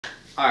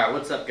Alright,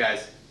 what's up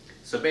guys?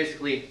 So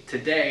basically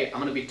today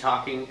I'm going to be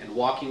talking and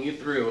walking you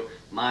through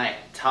my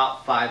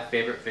top 5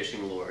 favorite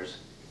fishing lures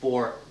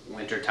for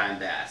wintertime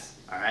bass.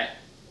 Alright,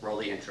 roll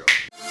the intro.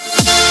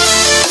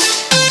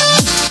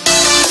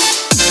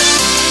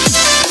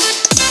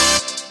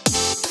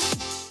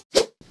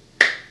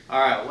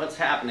 Alright, what's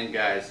happening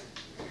guys?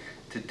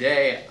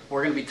 Today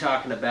we're going to be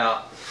talking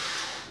about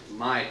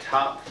my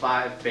top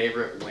 5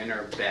 favorite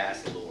winter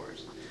bass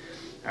lures.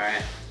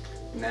 Alright,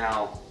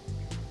 now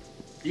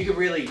you can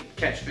really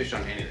catch fish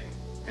on anything,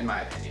 in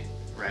my opinion,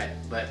 right?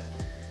 But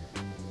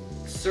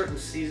certain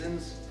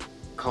seasons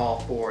call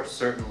for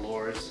certain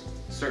lures.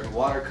 Certain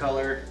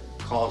watercolor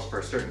calls for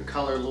a certain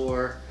color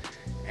lure,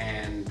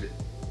 and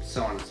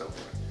so on and so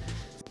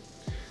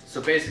forth. So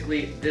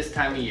basically, this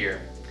time of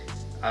year,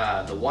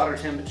 the water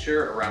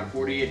temperature around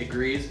 48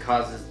 degrees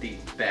causes the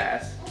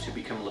bass to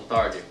become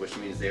lethargic, which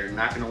means they're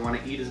not going to want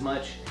to eat as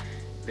much.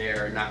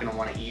 They're not going to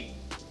want to eat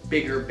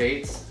bigger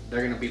baits.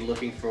 They're going to be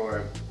looking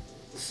for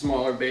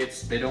smaller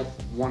baits. They don't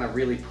want to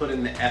really put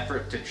in the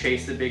effort to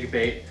chase the big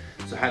bait.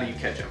 So how do you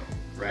catch them,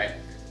 right?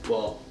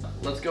 Well,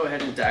 let's go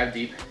ahead and dive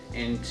deep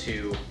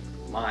into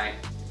my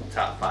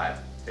top 5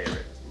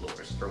 favorite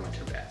lures for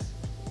winter bass.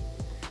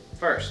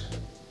 First,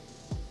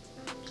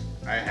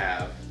 I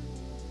have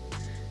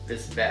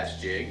this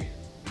bass jig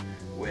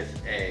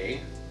with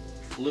a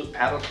fluke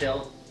paddle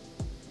tail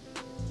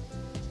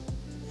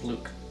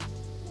fluke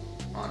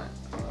on it.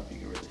 I don't know if you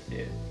can really see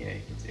it. Yeah,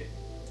 you can see it.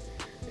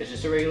 It's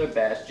just a regular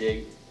bass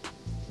jig.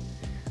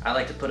 I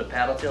like to put a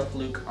paddle tail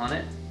fluke on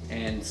it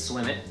and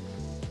swim it,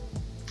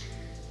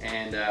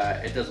 and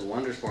it does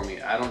wonders for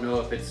me. I don't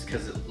know if it's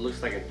because it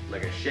looks like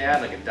a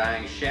shad, like a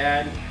dying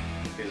shad,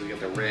 because we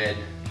got the red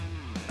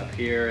up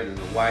here and then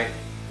the white,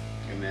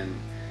 and then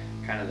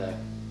kind of the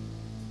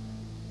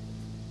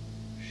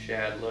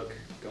shad look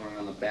going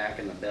on the back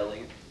and the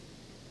belly.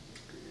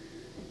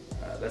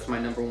 That's my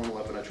number 1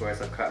 weapon of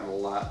choice. I've caught a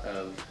lot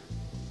of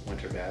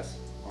winter bass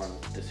on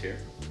this here.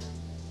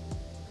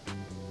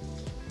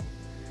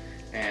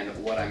 And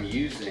what I'm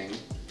using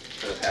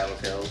for the paddle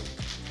tails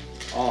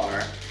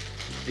are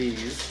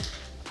these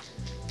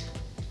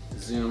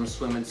Zoom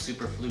Swimmin'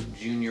 Super Fluke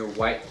Junior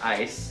White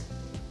Ice.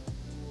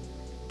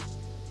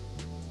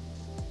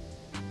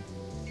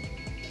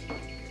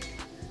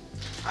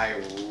 I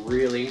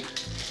really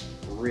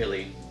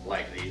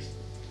like these.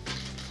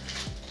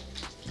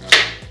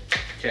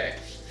 Okay,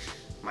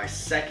 my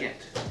second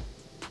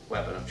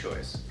weapon of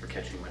choice for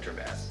catching winter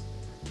bass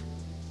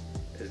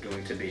is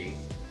going to be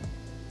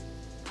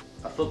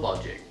a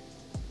football jig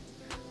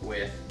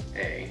with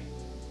a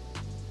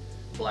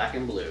black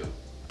and blue,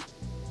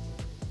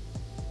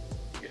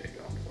 get it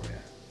going for you,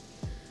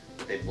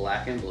 with a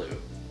black and blue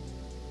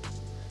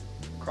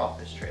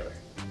crawfish trailer.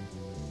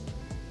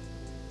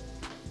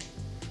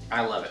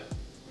 I love it.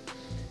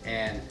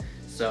 And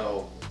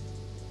so,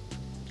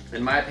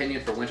 in my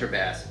opinion, for winter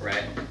bass,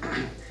 right,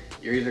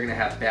 you're either gonna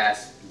have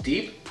bass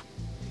deep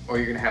or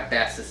you're gonna have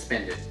bass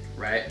suspended,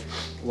 right?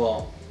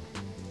 Well,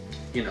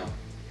 you know,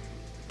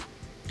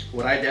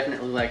 what I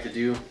definitely like to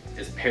do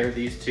is pair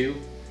these two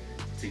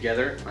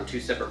together on 2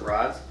 separate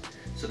rods,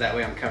 so that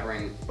way I'm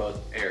covering both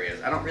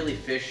areas. I don't really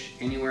fish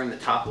anywhere in the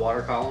top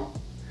water column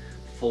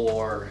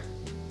for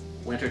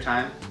winter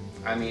time.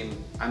 I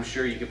mean, I'm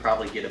sure you could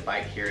probably get a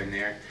bite here and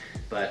there,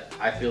 but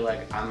I feel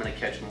like I'm gonna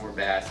catch more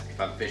bass if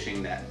I'm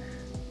fishing that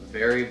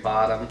very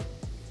bottom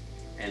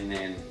and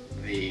then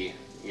the,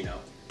 you know,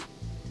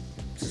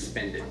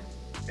 suspended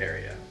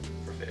area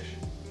for fish.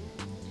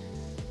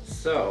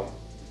 So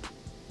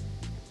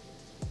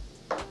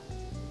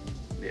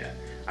yeah,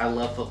 I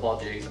love football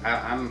jigs.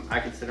 I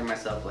consider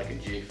myself like a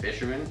jig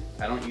fisherman.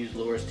 I don't use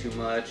lures too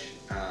much.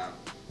 I'm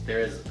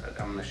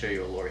going to show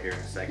you a lure here in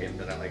a second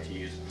that I like to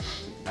use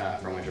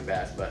for winter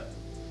bass. But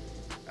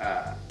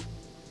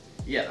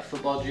yeah, the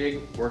football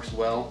jig works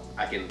well.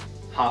 I can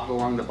hop it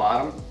along the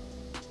bottom,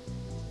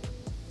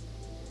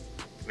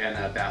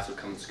 and bass will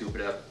come and scoop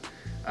it up.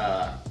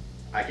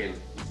 I can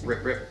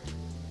rip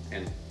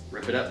and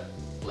rip it up,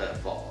 let it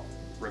fall.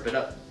 Rip it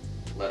up,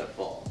 let it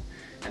fall.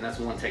 And that's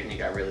one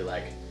technique I really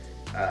like,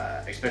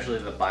 especially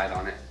the bite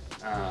on it.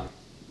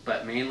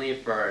 But mainly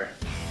for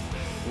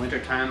winter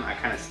time, I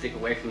kind of stick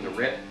away from the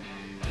rip,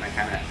 and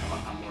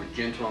I'm more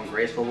gentle and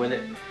graceful with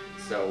it.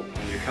 So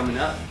when you're coming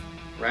up,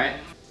 right,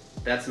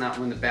 that's not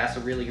when the bass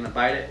are really gonna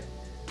bite it.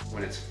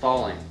 When it's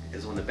falling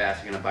is when the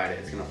bass are gonna bite it.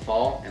 It's gonna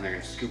fall and they're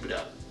gonna scoop it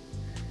up.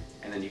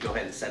 And then you go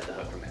ahead and set the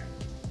hook from there.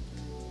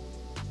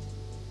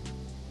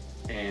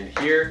 And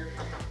here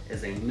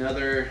is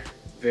another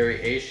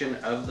variation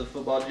of the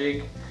football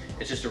jig.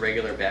 It's just a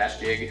regular bass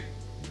jig,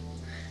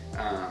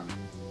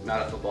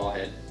 not a football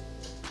head.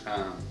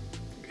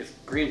 It's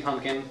green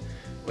pumpkin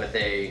with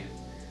I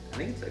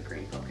think it's a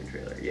green pumpkin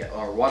trailer, yeah,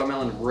 or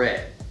watermelon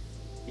red.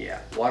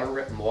 Yeah,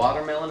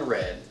 watermelon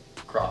red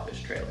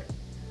crawfish trailer.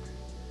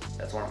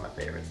 That's one of my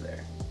favorites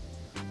there.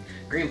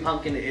 Green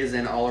pumpkin is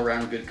an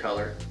all-around good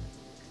color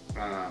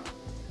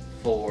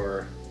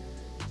for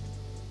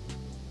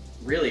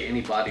really any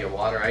body of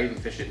water. I even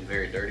fish it in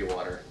very dirty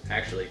water.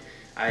 Actually,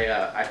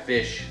 I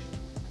fish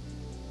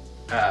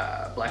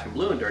black and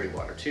blue in dirty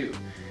water too,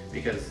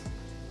 because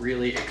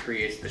really it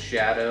creates the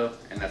shadow,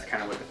 and that's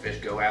kind of what the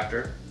fish go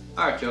after.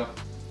 All right, Joe.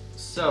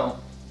 So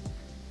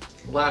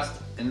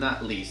last and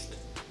not least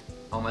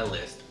on my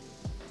list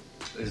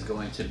is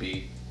going to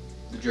be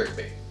the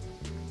jerkbait.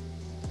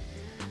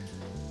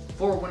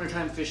 For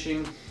wintertime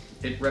fishing,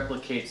 it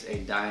replicates a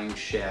dying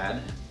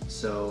shad.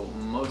 So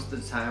most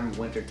of the time,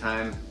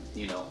 wintertime,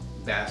 you know,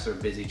 bass are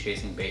busy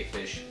chasing bait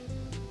fish.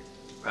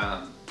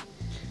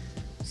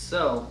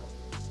 So,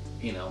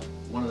 you know,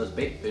 one of those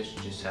bait fish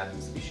just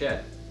happens to be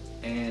shad,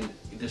 and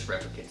this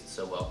replicates it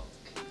so well.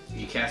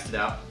 You cast it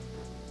out,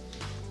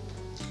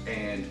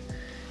 and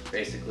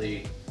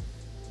basically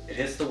it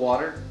hits the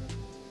water,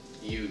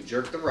 you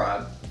jerk the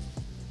rod,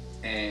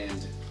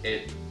 and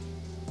it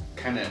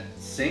kind of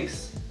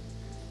sinks,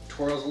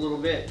 twirls a little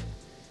bit,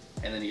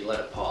 and then you let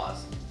it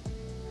pause.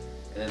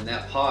 And then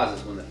that pause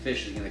is when the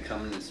fish is going to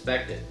come and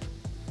inspect it.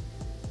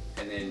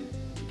 And then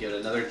you give it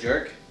another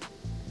jerk,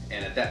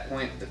 and at that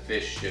point the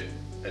fish should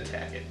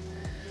attack it.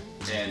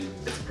 And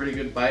it's a pretty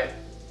good bite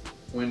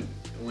when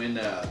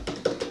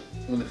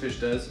the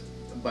fish does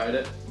bite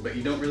it, but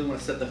you don't really want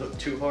to set the hook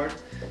too hard.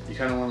 You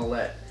kind of want to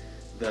let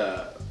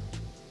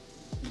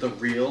the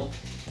reel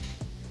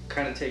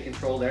kind of take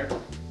control there.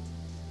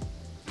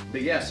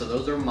 But yeah, so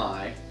those are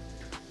my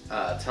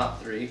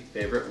top 3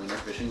 favorite winter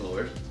fishing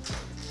lures.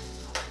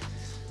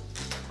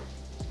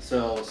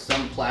 So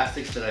some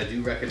plastics that I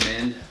do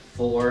recommend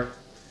for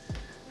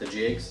the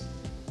jigs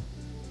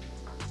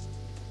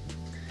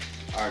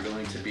are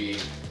going to be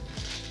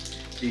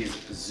these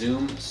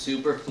Zoom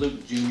Super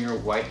Fluke Junior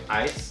White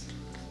Ice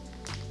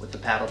with the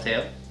paddle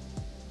tail.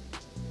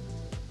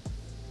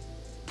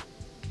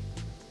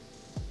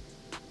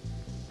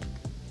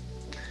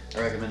 I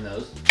recommend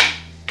those.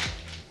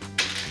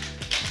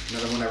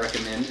 Another one I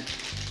recommend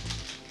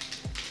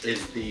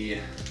is the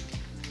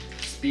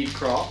Speed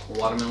Crawl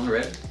Watermelon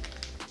Red.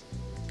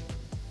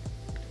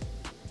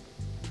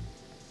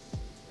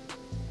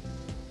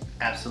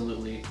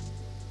 Absolutely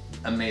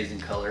amazing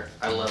color.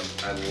 I love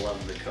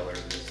the color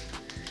of this.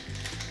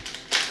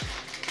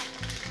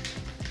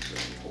 So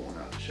let me pull one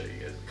out to show you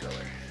guys the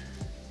color.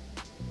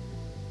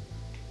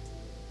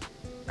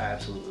 I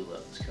absolutely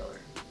love this color.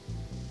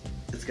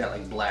 It's got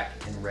like black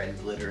and red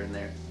glitter in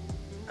there.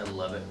 I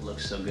love it. It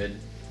looks so good.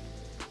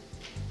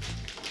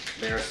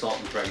 They are salt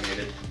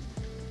impregnated.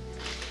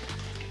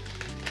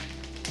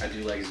 I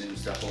do like Zoom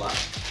stuff a lot.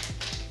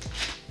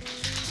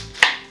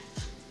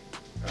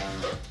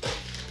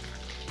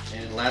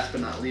 And last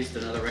but not least,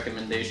 another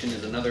recommendation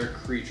is another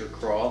creature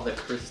crawl, the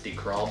Christy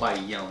Crawl by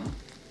Yum.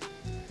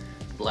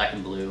 Black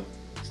and blue,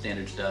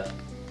 standard stuff.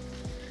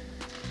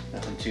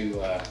 Nothing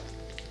too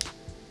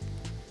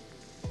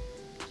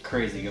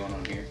crazy going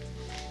on here.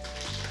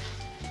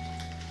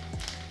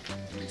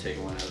 Let me take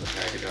one out of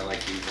the package. I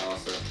like these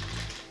also.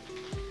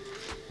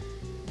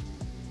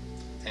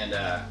 And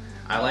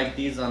I like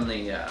these on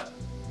the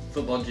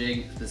football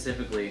jig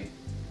specifically,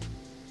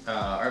 or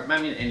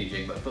I mean any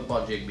jig, but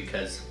football jig,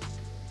 because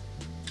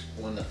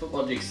when the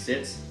football jig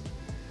sits,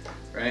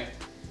 right,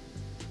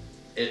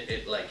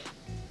 it like,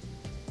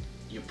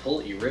 you pull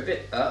it, you rip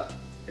it up,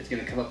 it's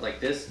gonna come up like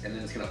this, and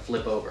then it's gonna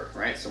flip over,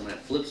 right? So when it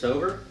flips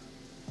over,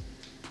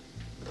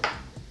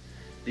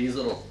 these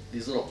little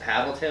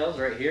paddle tails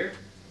right here,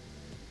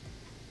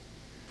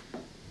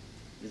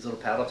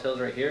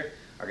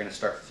 are gonna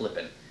start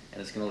flipping,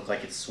 and it's gonna look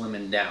like it's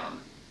swimming down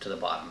to the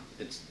bottom.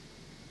 It's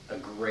a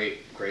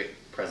great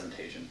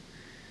presentation.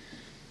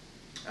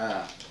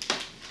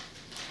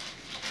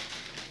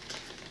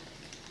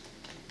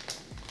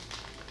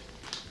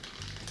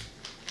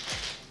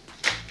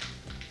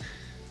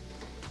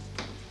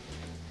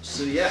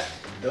 So yeah,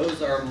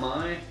 those are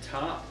my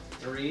top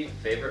 3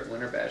 favorite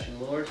winter bashing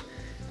lures.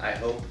 I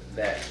hope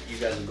that you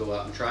guys will go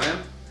out and try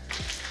them.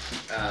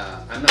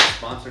 I'm not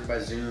sponsored by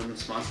Zoom,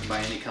 sponsored by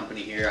any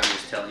company here. I'm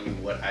just telling you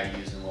what I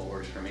use and what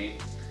works for me.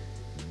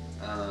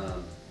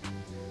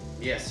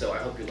 Yeah, so I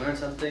hope you learned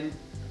something.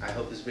 I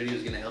hope this video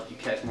is going to help you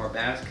catch more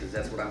bass, because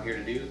that's what I'm here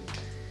to do.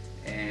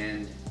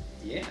 And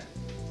yeah,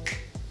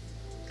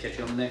 catch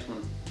you on the next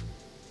one.